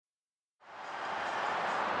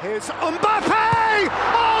Here's Mbappe!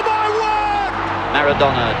 Oh my word!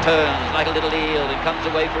 Maradona turns like a little eel and comes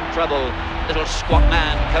away from trouble. Little squat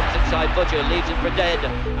man comes inside Butcher, leaves him for dead.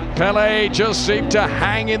 Pelé just seemed to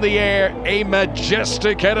hang in the air, a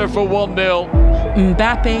majestic header for 1-0.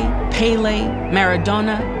 Mbappe, Pele,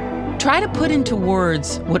 Maradona. Try to put into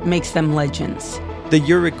words what makes them legends. The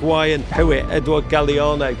Uruguayan poet Eduardo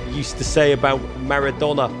Galeano used to say about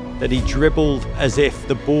Maradona that he dribbled as if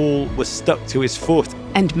the ball was stuck to his foot.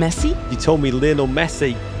 And Messi? You told me Lionel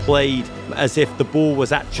Messi played as if the ball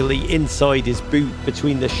was actually inside his boot,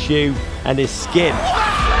 between the shoe and his skin.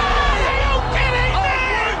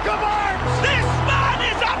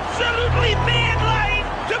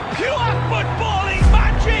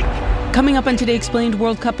 Coming up on Today Explained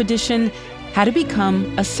World Cup edition, how to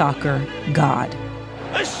become a soccer god.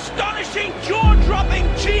 Astonishing, jaw-dropping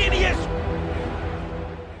genius!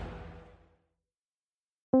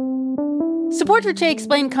 Support for Today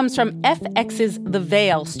Explained comes from FX's The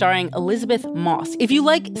Veil, starring Elizabeth Moss. If you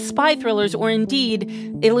like spy thrillers or indeed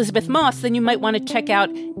Elizabeth Moss, then you might want to check out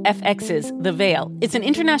FX's The Veil. It's an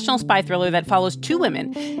international spy thriller that follows two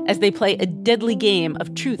women as they play a deadly game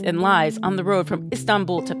of truth and lies on the road from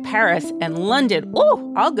Istanbul to Paris and London.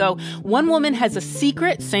 Oh, I'll go. One woman has a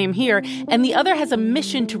secret, same here, and the other has a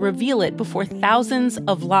mission to reveal it before thousands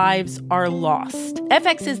of lives are lost.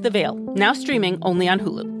 FX's The Veil, now streaming only on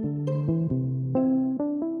Hulu.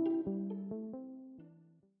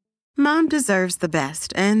 Mom deserves the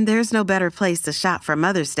best, and there's no better place to shop for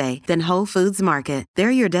Mother's Day than Whole Foods Market. They're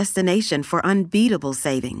your destination for unbeatable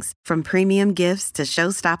savings, from premium gifts to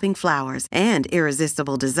show-stopping flowers and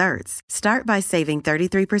irresistible desserts. Start by saving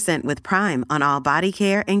 33% with Prime on all body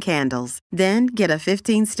care and candles. Then get a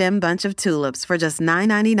 15-stem bunch of tulips for just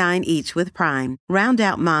 $9.99 each with Prime. Round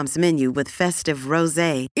out Mom's menu with festive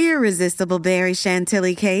rosé, irresistible berry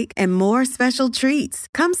chantilly cake, and more special treats.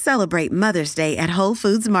 Come celebrate Mother's Day at Whole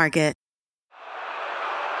Foods Market.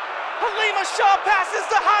 Shaw passes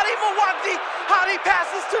to Hadi Mawandi. Hadi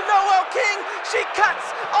passes to Noel King. She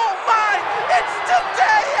cuts. Oh my! It's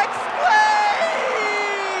Today Explained!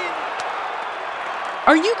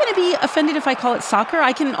 Are you going to be offended if I call it soccer?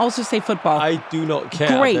 I can also say football. I do not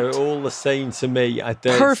care. Great. They're all the same to me.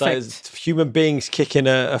 Perfect. Human beings kicking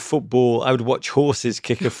a football. I would watch horses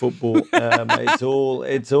kick a football.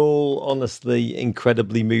 It's all honestly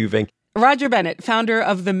incredibly moving. Roger Bennett, founder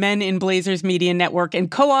of the Men in Blazers Media Network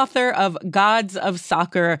and co-author of Gods of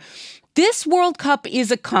Soccer. This World Cup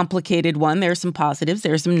is a complicated one. There are some positives,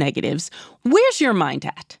 there are some negatives. Where's your mind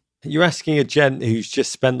at? You're asking a gent who's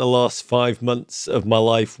just spent the last 5 months of my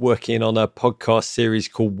life working on a podcast series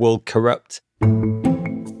called World Corrupt.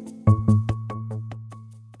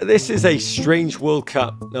 This is a strange World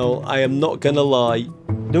Cup. No, I am not going to lie.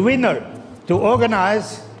 The winner to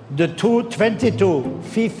organize the 2022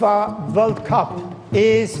 FIFA World Cup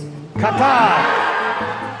is Qatar.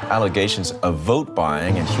 Allegations of vote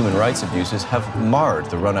buying and human rights abuses have marred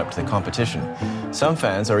the run-up to the competition. Some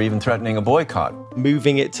fans are even threatening a boycott.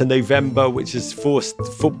 Moving it to November, which has forced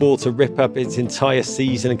football to rip up its entire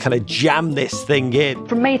season and kind of jam this thing in.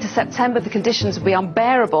 From May to September, the conditions will be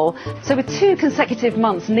unbearable. So with 2 consecutive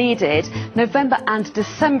months needed, November and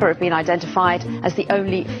December have been identified as the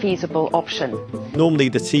only feasible option. Normally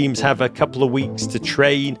the teams have a couple of weeks to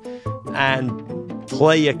train and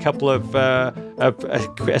play a couple of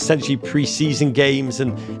essentially pre-season games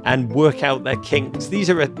and work out their kinks. These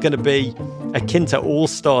are going to be akin to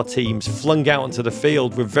all-star teams flung out onto the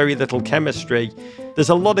field with very little chemistry. There's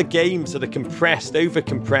a lot of games that are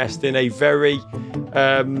over-compressed in a very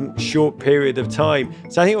short period of time.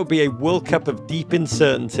 So I think it will be a World Cup of deep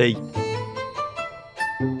uncertainty.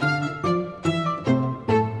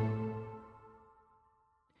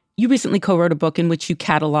 You recently co-wrote a book in which you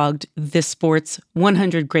cataloged this sport's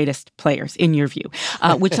 100 greatest players, in your view,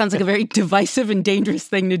 which sounds like a very divisive and dangerous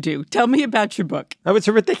thing to do. Tell me about your book. Oh, it's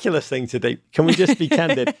a ridiculous thing to do. Can we just be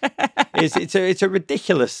candid? It's a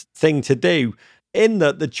ridiculous thing to do, in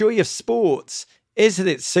that the joy of sports is that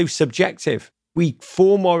it's so subjective. We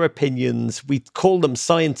form our opinions, we call them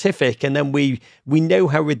scientific, and then we know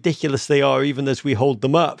how ridiculous they are even as we hold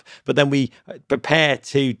them up. But then we prepare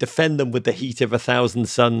to defend them with the heat of 1,000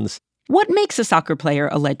 suns. What makes a soccer player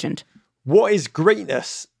a legend? What is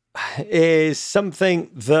greatness is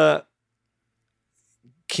something that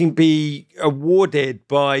can be awarded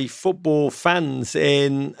by football fans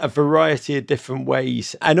in a variety of different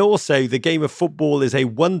ways. And also, the game of football is a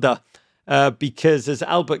wonder. Because, as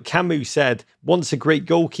Albert Camus said, once a great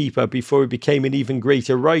goalkeeper before he became an even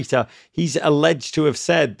greater writer, he's alleged to have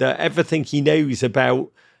said that everything he knows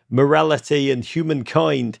about morality and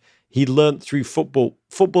humankind he learnt through football.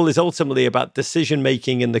 Football is ultimately about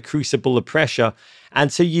decision-making in the crucible of pressure.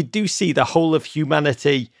 And so you do see the whole of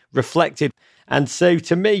humanity reflected. And so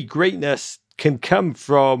to me, greatness can come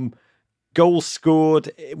from goals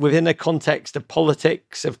scored within a context of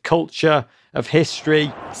politics, of culture, of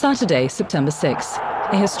history. Saturday, September 6th,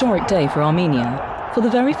 a historic day for Armenia. For the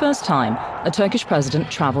very first time, a Turkish president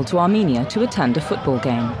travelled to Armenia to attend a football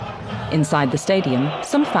game. Inside the stadium,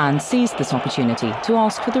 some fans seized this opportunity to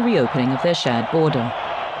ask for the reopening of their shared border.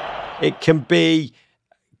 It can be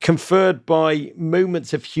conferred by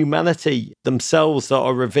moments of humanity themselves that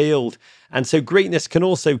are revealed. And so greatness can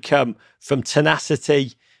also come from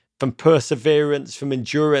tenacity, from perseverance, from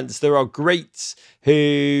endurance. There are greats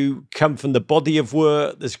who come from the body of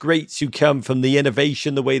work. There's greats who come from the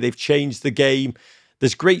innovation, the way they've changed the game.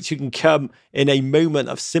 There's greats who can come in a moment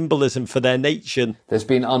of symbolism for their nation. There's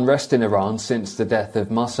been unrest in Iran since the death of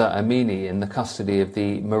Mahsa Amini in the custody of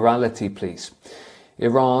the morality police.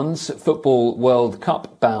 Iran's Football World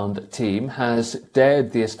Cup bound team has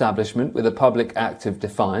dared the establishment with a public act of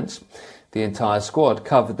defiance. The entire squad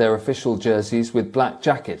covered their official jerseys with black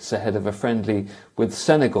jackets ahead of a friendly with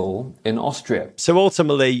Senegal in Austria. So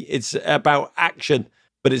ultimately, it's about action,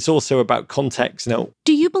 but it's also about context now.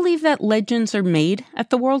 Do you believe that legends are made at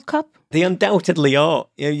the World Cup? They undoubtedly are.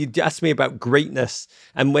 You asked me about greatness.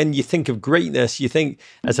 And when you think of greatness, you think,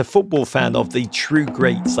 as a football fan, of the true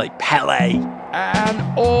greats like Pelé.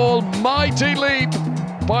 An almighty leap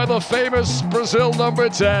by the famous Brazil number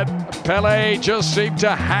 10. Pelé just seemed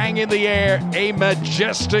to hang in the air. A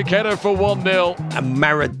majestic header for 1-0. And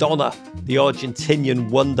Maradona, the Argentinian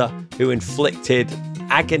wonder who inflicted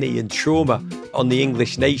agony and trauma on the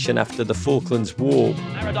English nation after the Falklands War.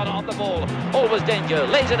 Maradona on the ball, always danger,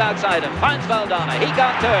 lays it outside and finds Valdana. He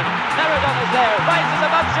can't turn. Maradona's there, finds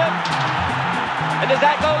his option. And is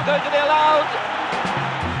that goal going to be allowed?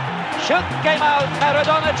 Schuck came out,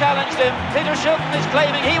 Maradona challenged him. Peter Schuck is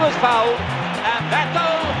claiming he was fouled. And that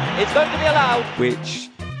goal is going to be allowed. Which,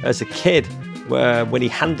 as a kid, when he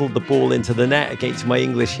handled the ball into the net against my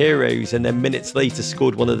English heroes and then minutes later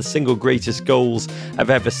scored one of the single greatest goals I've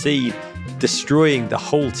ever seen, destroying the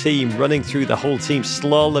whole team, running through the whole team,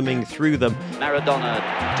 slaloming through them. Maradona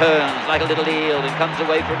turns like a little eel and comes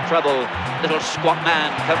away from trouble. Little squat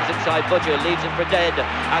man comes inside Butcher, leaves him for dead.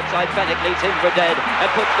 Outside Fennick leaves him for dead and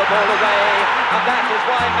puts the ball away. And that is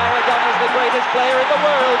why Maradona's the greatest player in the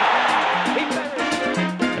world.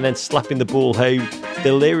 And then slapping the ball home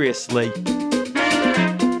deliriously.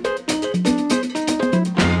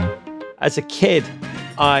 As a kid,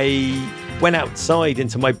 I went outside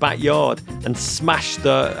into my backyard and smashed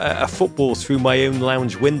a football through my own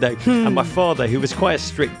lounge window. And my father, who was quite a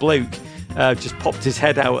strict bloke, just popped his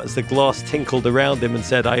head out as the glass tinkled around him and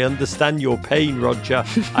said, "I understand your pain, Roger.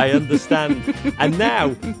 I understand." And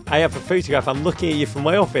now I have a photograph, I'm looking at you from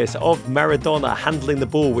my office, of Maradona handling the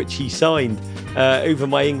ball, which he signed over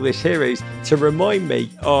my English heroes, to remind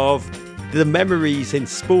me of the memories in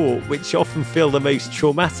sport, which often feel the most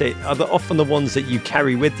traumatic, are often the ones that you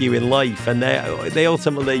carry with you in life, and they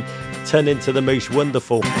ultimately turn into the most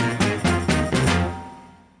wonderful.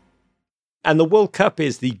 And the World Cup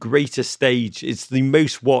is the greatest stage. It's the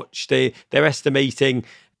most watched. They're estimating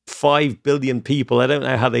 5 billion people. I don't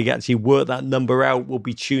know how they actually work that number out, will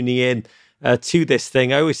be tuning in to this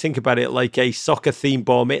thing. I always think about it like a soccer-themed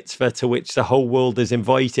bar mitzvah to which the whole world is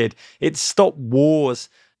invited. It's stopped wars.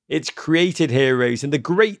 It's created heroes, and the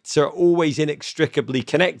greats are always inextricably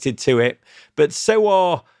connected to it. But so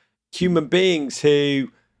are human beings who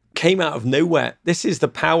came out of nowhere. This is the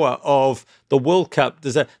power of the World Cup.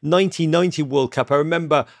 There's a 1990 World Cup. I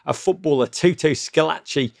remember a footballer, Toto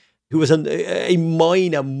Schillaci, who was a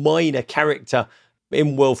minor character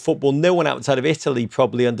in world football. No one outside of Italy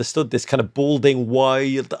probably understood this kind of balding,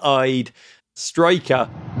 wild-eyed striker.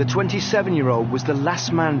 The 27-year-old was the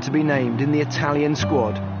last man to be named in the Italian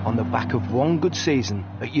squad on the back of one good season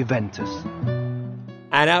at Juventus.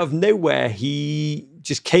 And out of nowhere, he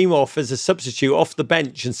just came off as a substitute off the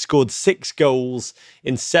bench and scored 6 goals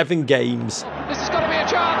in 7 games. This has got to be a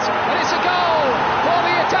chance, and it's a goal for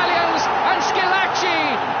the Italians. And Schillaci,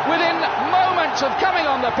 within moments of coming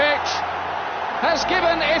on the pitch, has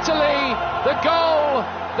given Italy the goal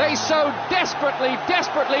they so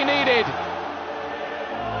desperately needed.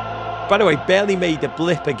 By the way, barely made a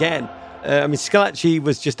blip again. Schillaci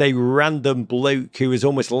was just a random bloke who was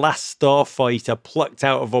almost last starfighter plucked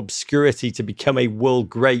out of obscurity to become a world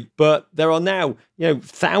great. But there are now,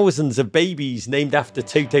 thousands of babies named after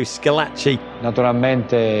Toto Schillaci.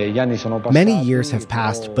 Many years have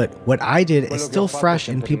passed, but what I did is still fresh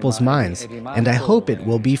in people's minds, and I hope it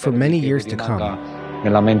will be for many years to come.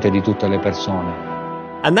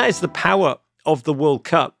 And that is the power of the World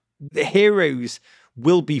Cup. The heroes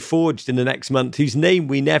will be forged in the next month whose name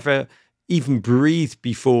we never even breathed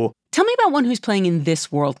before. Tell me about one who's playing in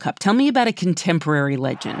this World Cup. Tell me about a contemporary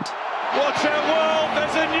legend. Watch out, world,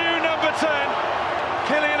 there's a new number 10.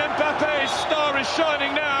 Kylian Mbappe's star is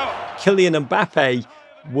shining now. Kylian Mbappe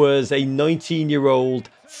was a 19-year-old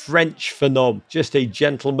French phenom, just a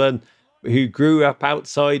gentleman who grew up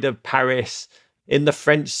outside of Paris in the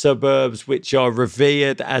French suburbs, which are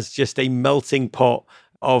revered as just a melting pot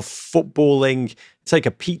of footballing. It's like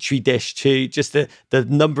a petri dish to just the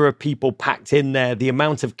number of people packed in there, the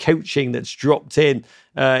amount of coaching that's dropped in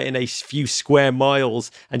a few square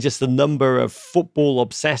miles, and just the number of football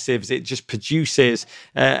obsessives. It just produces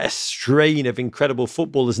a strain of incredible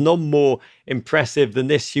football. There's none more impressive than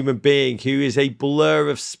this human being who is a blur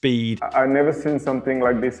of speed. I've never seen something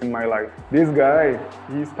like this in my life. This guy,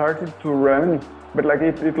 he started to run, but like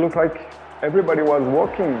it looks like everybody was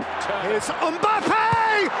walking. It's Mbappe!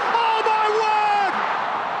 Oh my word!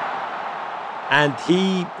 And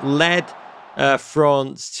he led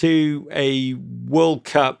France to a World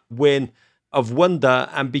Cup win of wonder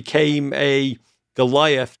and became a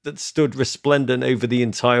Goliath that stood resplendent over the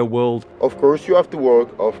entire world. Of course you have to work,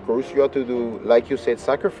 of course you have to do, like you said,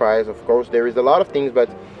 sacrifice. Of course there is a lot of things, but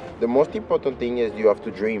the most important thing is you have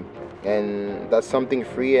to dream. And that's something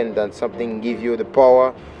free, and that's something give you the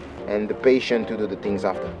power and the patience to do the things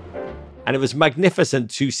after. And it was magnificent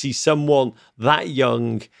to see someone that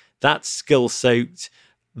young, that skill-soaked,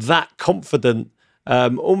 that confident,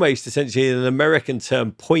 almost essentially in an American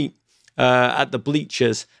term, point at the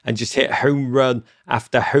bleachers and just hit home run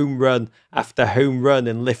after home run after home run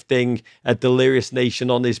and lifting a delirious nation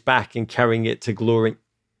on his back and carrying it to glory.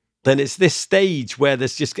 Then it's this stage where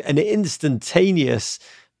there's just an instantaneous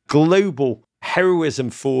global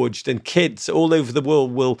heroism forged, and kids all over the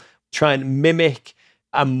world will try and mimic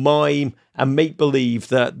and mime and make believe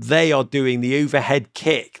that they are doing the overhead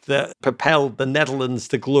kick that propelled the Netherlands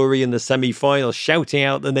to glory in the semi-final, shouting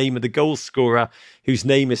out the name of the goal scorer whose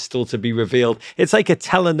name is still to be revealed. It's like a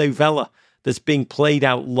telenovela that's being played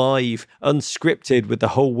out live, unscripted, with the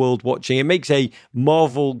whole world watching. It makes a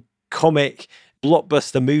Marvel comic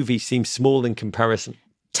blockbuster movie seem small in comparison.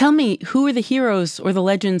 Tell me, who are the heroes or the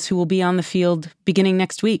legends who will be on the field beginning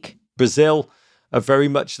next week? Brazil are very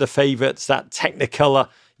much the favourites. That Technicolor,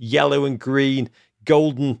 yellow and green,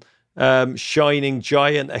 golden, shining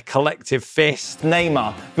giant, a collective fist.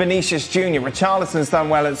 Neymar, Vinicius Jr., Richarlison's done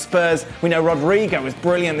well at Spurs. We know Rodrigo was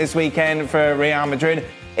brilliant this weekend for Real Madrid.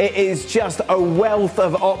 It is just a wealth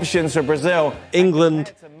of options for Brazil.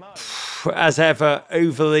 England, as ever,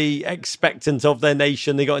 overly expectant of their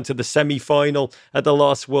nation. They got into the semi-final at the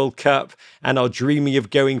last World Cup and are dreaming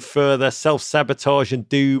of going further. Self-sabotage and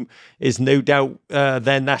doom is no doubt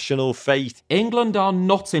their national fate. England are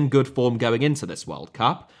not in good form going into this World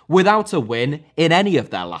Cup, without a win in any of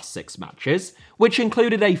their last 6 matches, which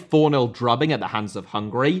included a 4-0 drubbing at the hands of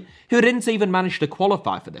Hungary, who didn't even manage to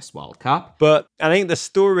qualify for this World Cup. But I think the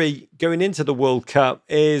story going into the World Cup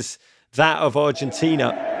is that of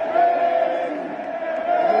Argentina,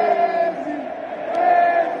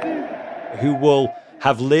 who will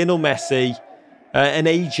have Lionel Messi, an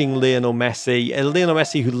aging Lionel Messi, a Lionel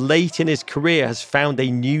Messi who late in his career has found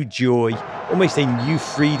a new joy, almost a new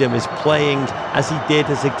freedom, is playing as he did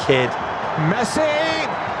as a kid. Messi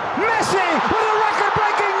with a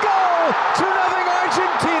record-breaking goal! 2-0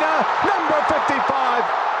 Argentina, number 55.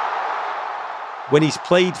 When he's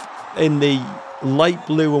played in the light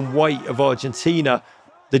blue and white of Argentina,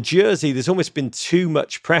 the jersey, there's almost been too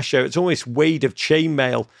much pressure. It's almost weight of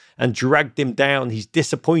chainmail and dragged him down. He's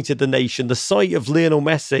disappointed the nation. The sight of Lionel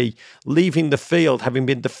Messi leaving the field, having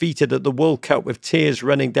been defeated at the World Cup with tears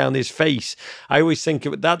running down his face. I always think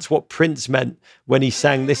that's what Prince meant when he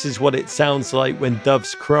sang "This Is What It Sounds Like When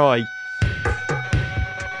Doves Cry."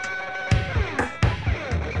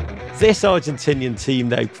 This Argentinian team,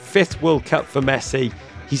 though, 5th World Cup for Messi.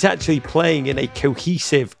 He's actually playing in a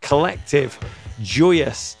cohesive, collective,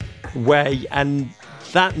 joyous way, and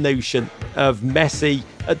that notion of Messi,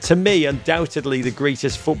 to me, undoubtedly the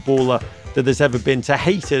greatest footballer that there's ever been. To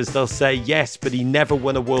haters, they'll say yes, but he never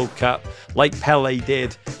won a World Cup like Pele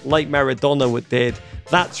did, like Maradona did.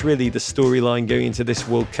 That's really the storyline going into this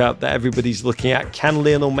World Cup that everybody's looking at. Can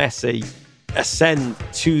Lionel Messi ascend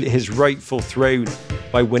to his rightful throne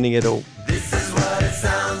by winning it all? This is what it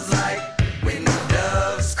sounds like when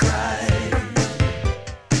doves cry.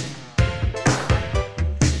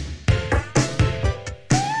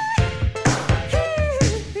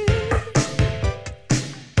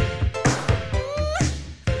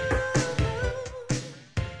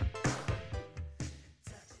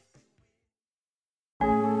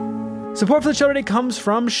 Support for the show today comes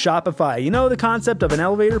from Shopify. You know the concept of an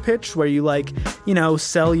elevator pitch where you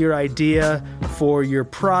sell your idea for your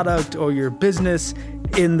product or your business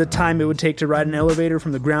in the time it would take to ride an elevator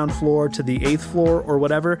from the ground floor to the 8th floor or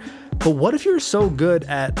whatever. But what if you're so good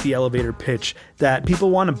at the elevator pitch that people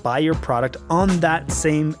want to buy your product on that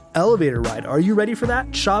same elevator ride? Are you ready for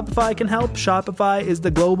that? Shopify can help. Shopify is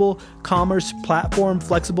the global commerce platform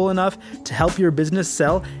flexible enough to help your business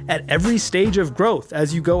sell at every stage of growth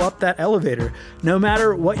as you go up that elevator. No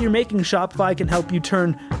matter what you're making, Shopify can help you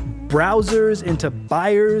turn browsers into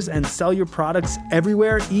buyers and sell your products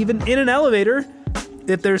everywhere, even in an elevator,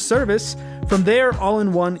 if there's service. From their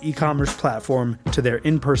all-in-one e-commerce platform to their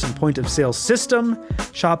in-person point-of-sale system,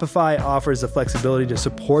 Shopify offers the flexibility to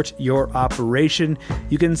support your operation.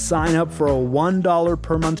 You can sign up for a $1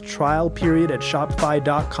 per month trial period at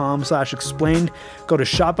shopify.com/explained. Go to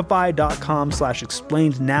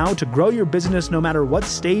shopify.com/explained now to grow your business no matter what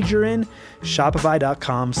stage you're in.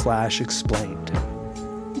 Shopify.com/explained.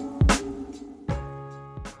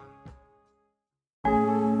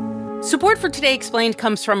 Support for Today Explained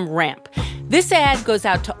comes from Ramp. This ad goes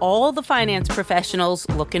out to all the finance professionals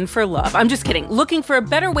looking for love. I'm just kidding. Looking for a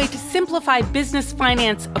better way to simplify business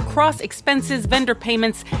finance across expenses, vendor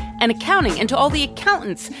payments, and accounting. And to all the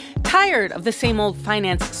accountants tired of the same old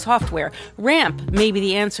finance software, Ramp may be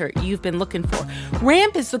the answer you've been looking for.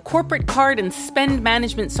 Ramp is the corporate card and spend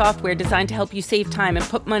management software designed to help you save time and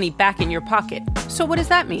put money back in your pocket. So what does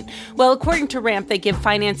that mean? Well, according to Ramp, they give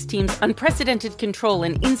finance teams unprecedented control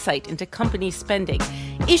and insight into company spending,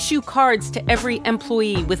 issue cards to every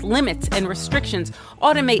employee with limits and restrictions,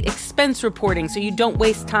 automate expense reporting so you don't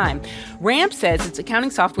waste time. Ramp says its accounting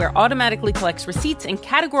software automatically collects receipts and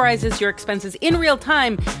categorizes your expenses in real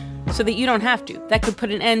time so that you don't have to. That could put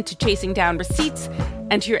an end to chasing down receipts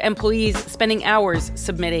and to your employees spending hours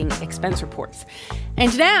submitting expense reports.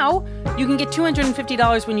 And now you can get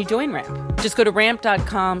 $250 when you join Ramp. Just go to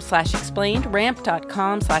ramp.com/explained,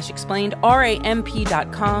 ramp.com/explained,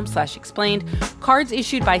 ramp.com/explained. Cards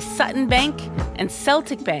issued by Sutton Bank and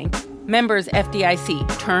Celtic Bank, members FDIC.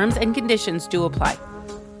 Terms and conditions do apply.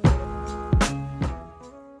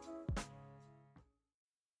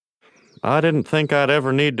 I didn't think I'd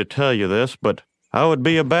ever need to tell you this, but I would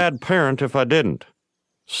be a bad parent if I didn't.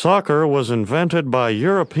 Soccer was invented by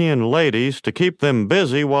European ladies to keep them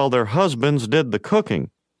busy while their husbands did the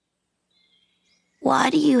cooking.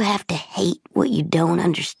 Why do you have to hate what you don't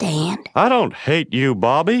understand? I don't hate you,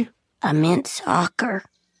 Bobby. I meant soccer.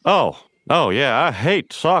 Oh, yeah, I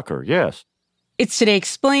hate soccer, yes. It's Today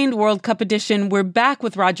Explained World Cup edition. We're back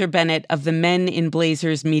with Roger Bennett of the Men in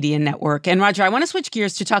Blazers Media Network. And Roger, I want to switch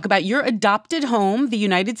gears to talk about your adopted home, the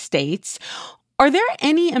United States. Are there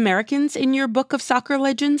any Americans in your book of soccer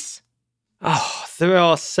legends? Oh, there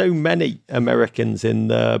are so many Americans in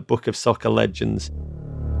the Book of Soccer Legends.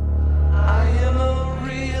 I am a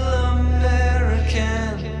real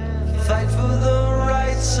American. Fight for the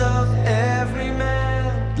rights of every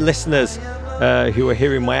man. Listeners who are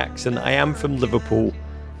hearing my accent, I am from Liverpool,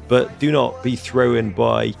 but do not be thrown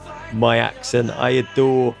by my accent. I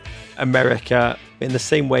adore America in the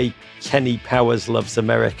same way Kenny Powers loves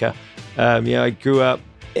America. I grew up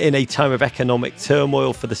in a time of economic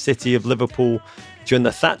turmoil for the city of Liverpool during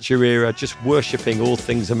the Thatcher era, just worshipping all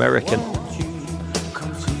things American.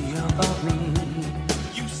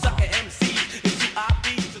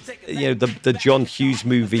 The John Hughes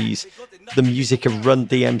movies, the music of Run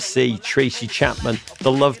DMC, Tracy Chapman,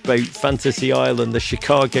 The Love Boat, Fantasy Island, the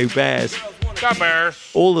Chicago Bears. The Bears.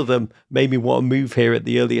 All of them made me want to move here at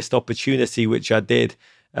the earliest opportunity, which I did.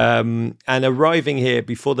 And arriving here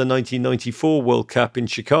before the 1994 World Cup in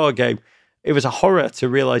Chicago, it was a horror to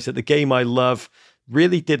realize that the game I love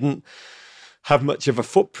really didn't have much of a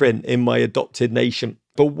footprint in my adopted nation.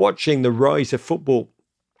 But watching the rise of football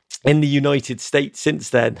in the United States since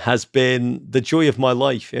then has been the joy of my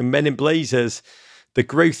life. In Men in Blazers, the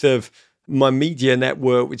growth of my media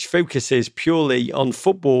network, which focuses purely on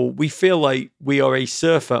football, we feel like we are a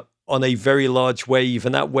surfer on a very large wave,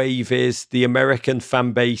 and that wave is the American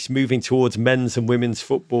fan base moving towards men's and women's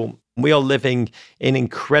football. We are living in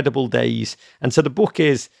incredible days, and so the book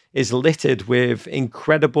is littered with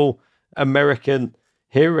incredible American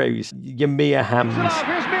heroes. Your Mia Hamms.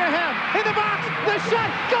 Here's Mia Hamm in the box, the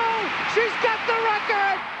shot, goal! She's got the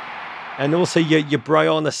record! And also your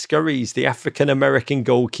Brianna Scurries, the African-American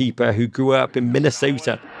goalkeeper who grew up in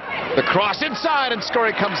Minnesota. The cross inside and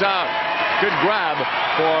Scurry comes out. Good grab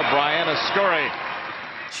for Brianna Scurry.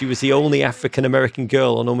 She was the only African-American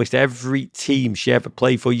girl on almost every team she ever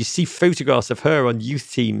played for. You see photographs of her on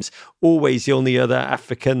youth teams, always the only other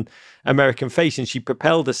African-American face, and she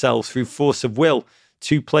propelled herself through force of will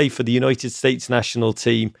to play for the United States national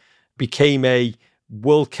team, became a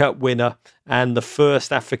World Cup winner and the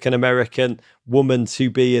first African-American woman to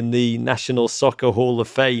be in the National Soccer Hall of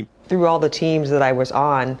Fame. Through all the teams that I was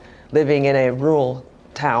on, living in a rural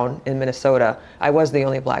town in Minnesota, I was the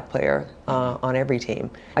only black player on every team.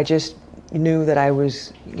 I just knew that I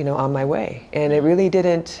was, on my way, and it really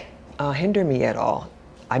didn't hinder me at all.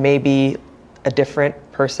 I may be a different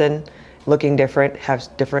person, looking different, have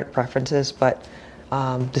different preferences, but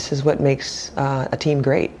this is what makes a team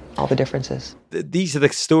great, all the differences. These are the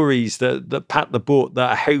stories that pat the boat that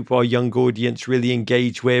I hope our young audience really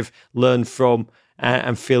engage with, learn from,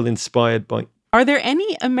 and feel inspired by. Are there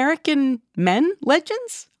any American men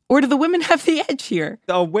legends? Or do the women have the edge here?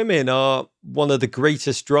 Our women are one of the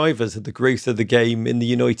greatest drivers of the growth of the game in the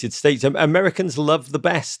United States. Americans love the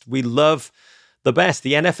best. We love the best.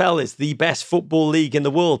 The NFL is the best football league in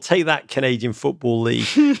the world. Take that, Canadian Football League.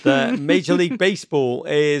 The Major League Baseball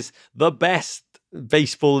is the best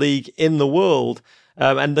baseball league in the world.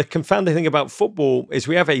 And the confounding thing about football is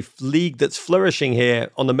we have a league that's flourishing here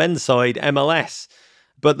on the men's side, MLS.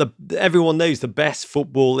 But everyone knows the best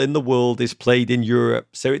football in the world is played in Europe.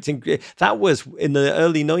 So that was, in the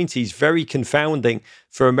early 90s, very confounding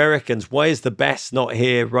for Americans. Why is the best not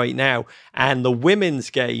here right now? And the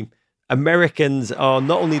women's game, Americans are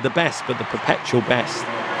not only the best, but the perpetual best.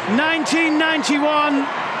 1991,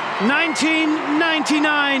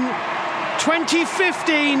 1999,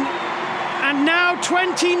 2015, and now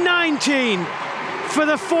 2019. For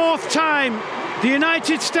the fourth time, the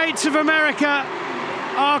United States of America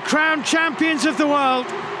are crowned champions of the world.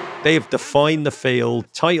 They have defined the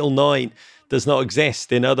field. Title IX does not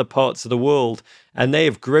exist in other parts of the world. And they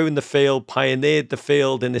have grown the field, pioneered the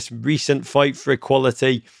field in this recent fight for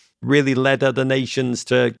equality, really led other nations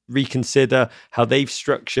to reconsider how they've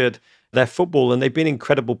structured their football. And they've been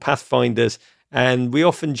incredible pathfinders. And we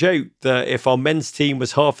often joke that if our men's team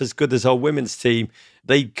was half as good as our women's team,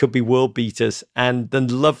 they could be world beaters. And the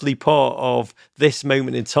lovely part of this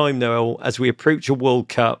moment in time, Noel, as we approach a World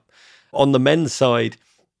Cup, on the men's side,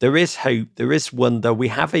 there is hope, there is wonder. We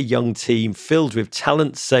have a young team filled with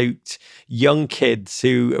talent-soaked young kids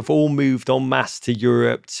who have all moved en masse to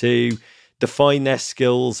Europe to define their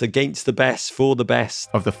skills against the best, for the best.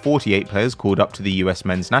 Of the 48 players called up to the US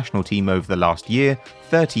men's national team over the last year,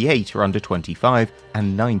 38 are under 25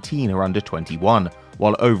 and 19 are under 21,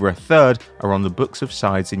 while over a third are on the books of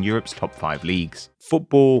sides in Europe's top 5 leagues.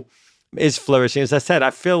 Football is flourishing. As I said, I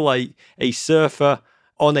feel like a surfer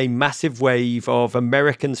on a massive wave of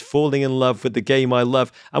Americans falling in love with the game I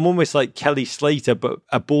love. I'm almost like Kelly Slater, but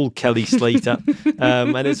a bald Kelly Slater.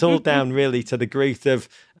 And it's all down really to the growth of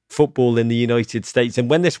football in the United States. And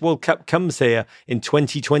when this World Cup comes here in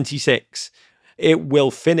 2026, it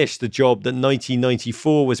will finish the job that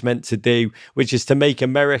 1994 was meant to do, which is to make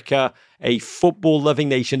America a football-loving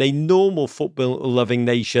nation, a normal football-loving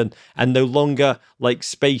nation, and no longer like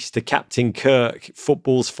space to Captain Kirk,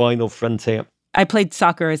 football's final frontier. I played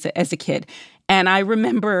soccer as a kid, and I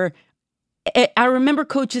remember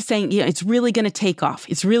coaches saying, it's really going to take off.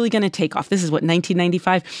 It's really going to take off. This is what,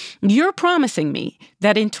 1995? You're promising me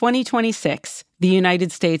that in 2026, the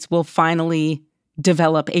United States will finally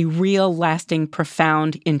develop a real, lasting,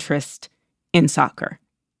 profound interest in soccer.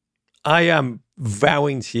 I am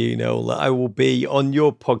vowing to you, Noel, that I will be on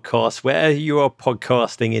your podcast, wherever you are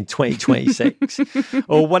podcasting in 2026,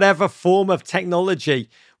 or whatever form of technology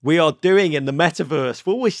we are doing in the metaverse.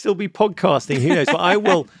 Will we still be podcasting? Who knows?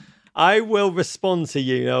 But I will respond to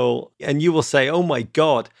you, Noel, and you will say, oh my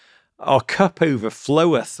God, our cup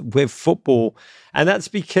overfloweth with football. And that's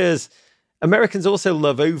because Americans also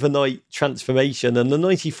love overnight transformation. And the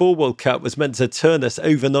 94 World Cup was meant to turn us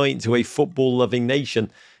overnight into a football-loving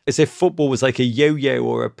nation, as if football was like a yo-yo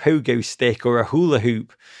or a pogo stick or a hula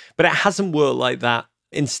hoop. But it hasn't worked like that.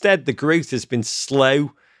 Instead, the growth has been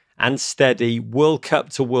slow and steady, World Cup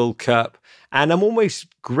to World Cup. And I'm almost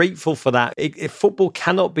grateful for that. Football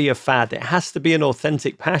cannot be a fad. It has to be an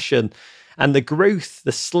authentic passion. And the growth,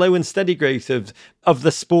 the slow and steady growth of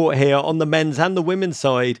the sport here on the men's and the women's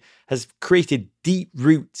side has created deep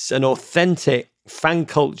roots and authentic fan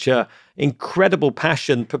culture, incredible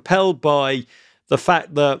passion, propelled by the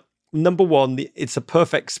fact that, number one, it's a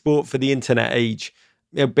perfect sport for the internet age.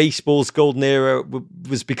 Baseball's golden era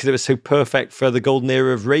was because it was so perfect for the golden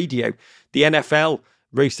era of radio. The NFL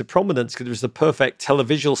rose to prominence because it was the perfect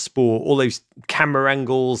televisual sport, all those camera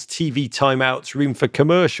angles, TV timeouts, room for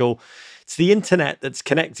commercial. It's the internet that's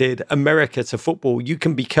connected America to football. You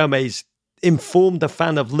can become as informed a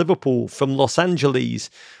fan of Liverpool from Los Angeles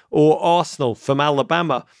or Arsenal from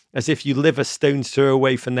Alabama as if you live a stone's throw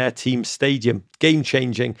away from their team's stadium.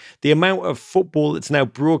 Game-changing. The amount of football that's now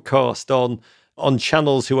broadcast on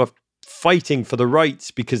channels who are fighting for the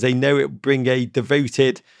rights because they know it will bring a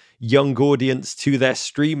devoted young audience to their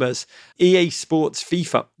streamers. EA Sports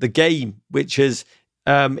FIFA, the game, which has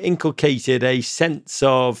inculcated a sense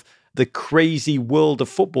of the crazy world of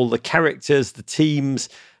football, the characters, the teams,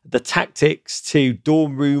 the tactics, to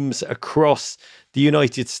dorm rooms across the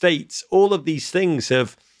United States. All of these things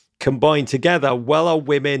have combined together. While our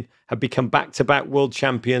women have become back-to-back world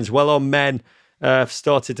champions, while our men have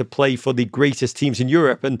started to play for the greatest teams in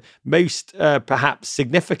Europe, and most perhaps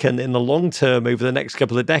significant in the long term over the next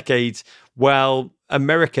couple of decades, while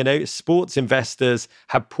American sports investors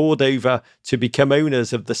have poured over to become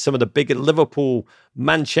owners of some of the bigger Liverpool,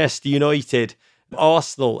 Manchester United,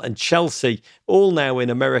 Arsenal and Chelsea, all now in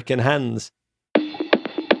American hands.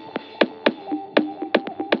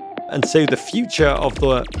 And so the future of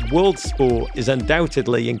the world sport is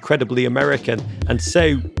undoubtedly incredibly American. And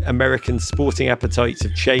so American sporting appetites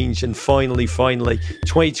have changed. And finally,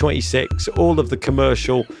 2026, all of the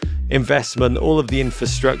commercial investment, all of the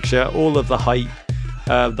infrastructure, all of the hype,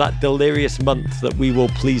 that delirious month that we will,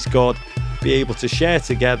 please God, be able to share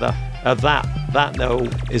together, that now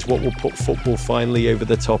is what will put football finally over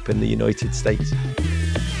the top in the United States.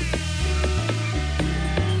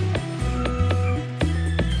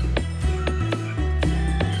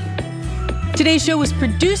 Today's show was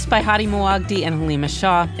produced by Hadi Moagdi and Halima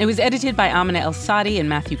Shah. It was edited by Amina El-Sadi and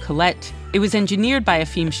Matthew Collette. It was engineered by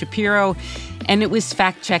Afim Shapiro. And it was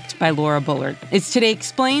fact-checked by Laura Bullard. It's Today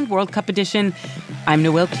Explained, World Cup edition. I'm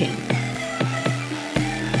Noel King.